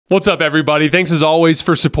What's up, everybody? Thanks as always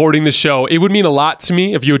for supporting the show. It would mean a lot to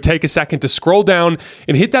me if you would take a second to scroll down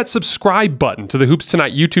and hit that subscribe button to the Hoops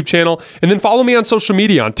Tonight YouTube channel, and then follow me on social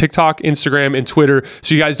media on TikTok, Instagram, and Twitter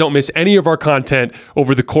so you guys don't miss any of our content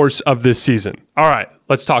over the course of this season. All right,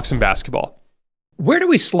 let's talk some basketball. Where do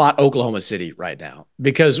we slot Oklahoma City right now?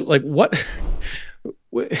 Because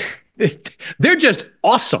they're just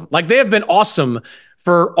awesome. Like, they have been awesome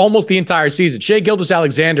for almost the entire season. Shai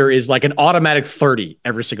Gilgeous-Alexander is like an automatic 30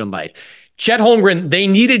 every single night. Chet Holmgren, they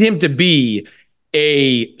needed him to be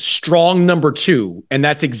a strong number 2, and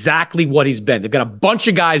that's exactly what he's been. They've got a bunch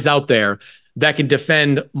of guys out there that can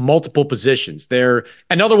defend multiple positions. They're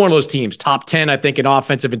another one of those teams, top 10, I think, in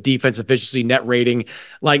offensive and defensive efficiency, net rating.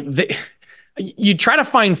 You try to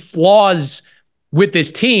find flaws with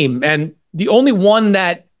this team, and the only one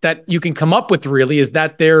that you can come up with really is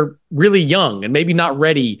that they're really young and maybe not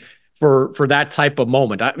ready for that type of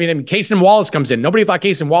moment. I mean, Cason Wallace comes in. Nobody thought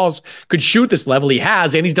Cason Wallace could shoot this level. He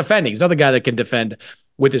has, and he's defending. He's another guy that can defend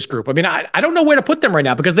with this group. I mean, I don't know where to put them right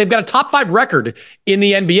now because they've got a top 5 record in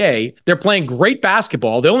the NBA. They're playing great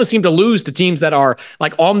basketball. They only seem to lose to teams that are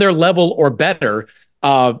like on their level or better.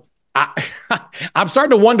 I'm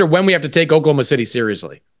starting to wonder when we have to take Oklahoma City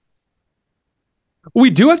seriously.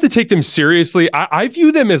 We do have to take them seriously. I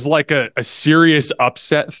view them as like a serious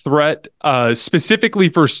upset threat, specifically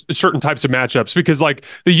for certain types of matchups, because like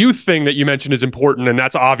the youth thing that you mentioned is important, and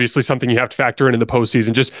that's obviously something you have to factor in the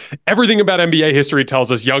postseason. Just everything about NBA history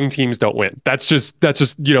tells us young teams don't win. That's just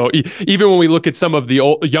even when we look at some of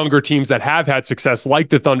the younger teams that have had success, like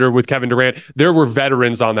the Thunder with Kevin Durant, there were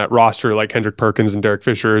veterans on that roster like Kendrick Perkins and Derek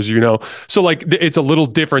Fisher, as you know. So like it's a little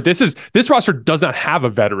different. This roster does not have a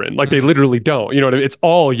veteran. Like, they literally don't. You know, it's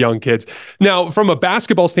all young kids. Now, from a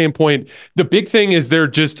basketball standpoint, the big thing is they're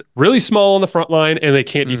just really small on the front line and they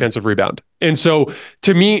can't defensive rebound. And so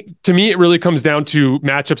to me, it really comes down to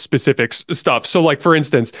matchup specific stuff. So like, for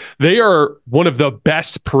instance, they are one of the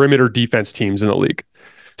best perimeter defense teams in the league.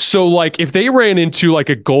 So like, if they ran into like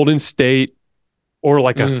a Golden State or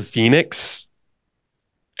like a Phoenix,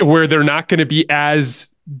 where they're not going to be as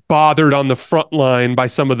bothered on the front line by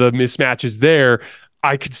some of the mismatches there,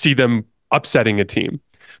 I could see them upsetting a team.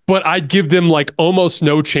 But I'd give them like almost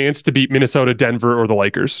no chance to beat Minnesota, Denver, or the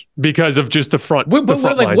Lakers because of just the front line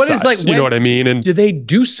size. You know what I mean? And do they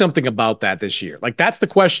do something about that this year? Like, that's the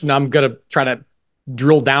question I'm gonna try to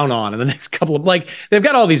drill down on in the next couple of, like, they've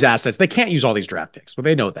got all these assets. They can't use all these draft picks, but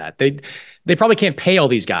they know that. They probably can't pay all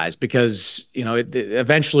these guys because, you know,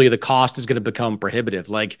 eventually the cost is going to become prohibitive.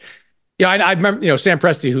 Like, I remember, Sam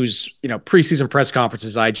Presti, who's, preseason press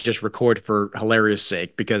conferences I just record for hilarious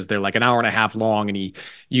sake because they're like an hour and a half long, and he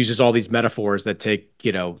uses all these metaphors that take,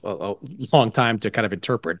 a long time to kind of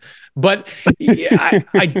interpret. But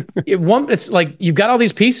it's like, you've got all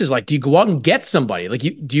these pieces. Like, do you go out and get somebody? Like,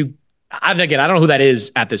 I don't know who that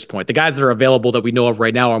is at this point. The guys that are available that we know of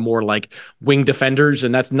right now are more like wing defenders,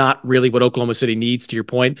 and that's not really what Oklahoma City needs, to your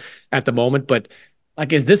point, at the moment. But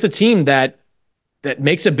like, is this a team that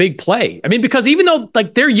makes a big play? I mean, because even though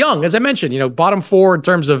like they're young, as I mentioned, bottom 4 in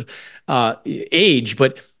terms of age,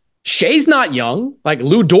 but Shai's not young. Like,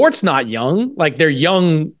 Lou Dort's not young. Like, they're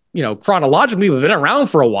young, chronologically, they've been around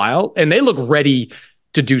for a while, and they look ready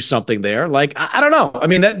to do something there. Like, I don't know. I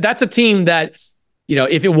mean, that's a team that,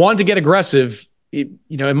 if it wanted to get aggressive, it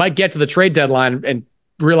might get to the trade deadline and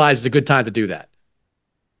realize it's a good time to do that.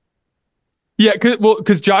 Yeah,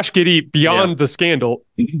 because Josh Giddey, beyond the scandal,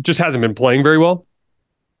 just hasn't been playing very well.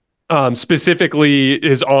 Specifically,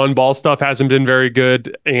 his on-ball stuff hasn't been very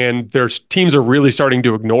good, and there's teams are really starting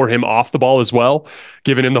to ignore him off the ball as well,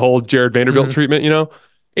 giving him the whole Jared Vanderbilt treatment,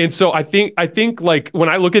 And so I think like when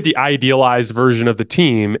I look at the idealized version of the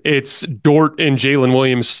team, it's Dort and Jalen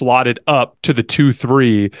Williams slotted up to the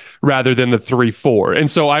 2-3 rather than the 3-4. And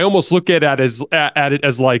so I almost look at it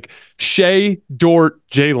as like Shai, Dort,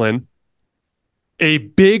 Jalen, a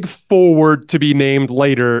big forward to be named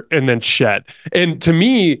later, and then Chet. And to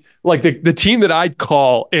me, like the team that I'd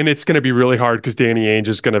call, and it's going to be really hard because Danny Ainge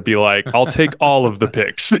is going to be like, I'll take all of the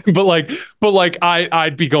picks. but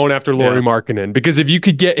I'd be going after Lauri Markkanen, because if you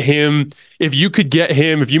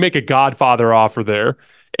make a Godfather offer there,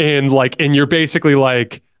 and you're basically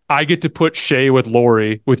like, I get to put Shai with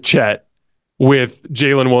Lauri, with Chet, with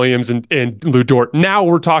Jalen Williams and Lou Dort. Now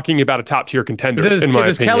we're talking about a top tier contender, in my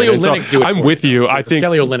opinion. Kelly Olynyk do it I'm with you. I think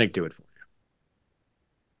Kelly Olynyk do it for you.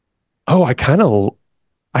 Oh, I kind of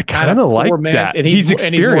like that. And he's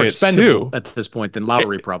experienced too at this point than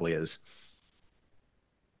Lowry probably is.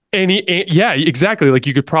 And exactly. Like,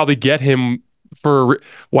 you could probably get him for,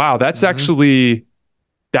 wow, that's actually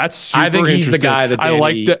That's super I think he's interesting. the guy that I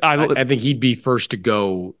like that. I think he'd be first to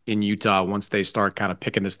go in Utah once they start kind of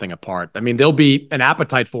picking this thing apart. I mean, there'll be an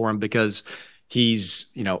appetite for him because he's,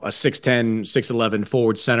 you know, a 6'10", 6'11"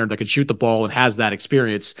 forward center that can shoot the ball and has that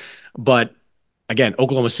experience. But again,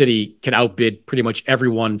 Oklahoma City can outbid pretty much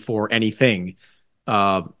everyone for anything.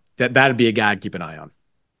 That'd be a guy I'd keep an eye on.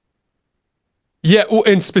 Yeah,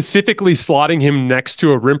 and specifically slotting him next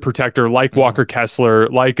to a rim protector like Walker Kessler,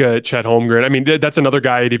 like Chet Holmgren. I mean, that's another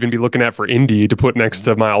guy I'd even be looking at for Indy to put next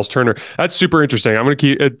to Miles Turner. That's super interesting. I'm going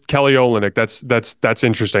to keep Kelly Olynyk. That's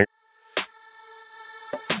interesting.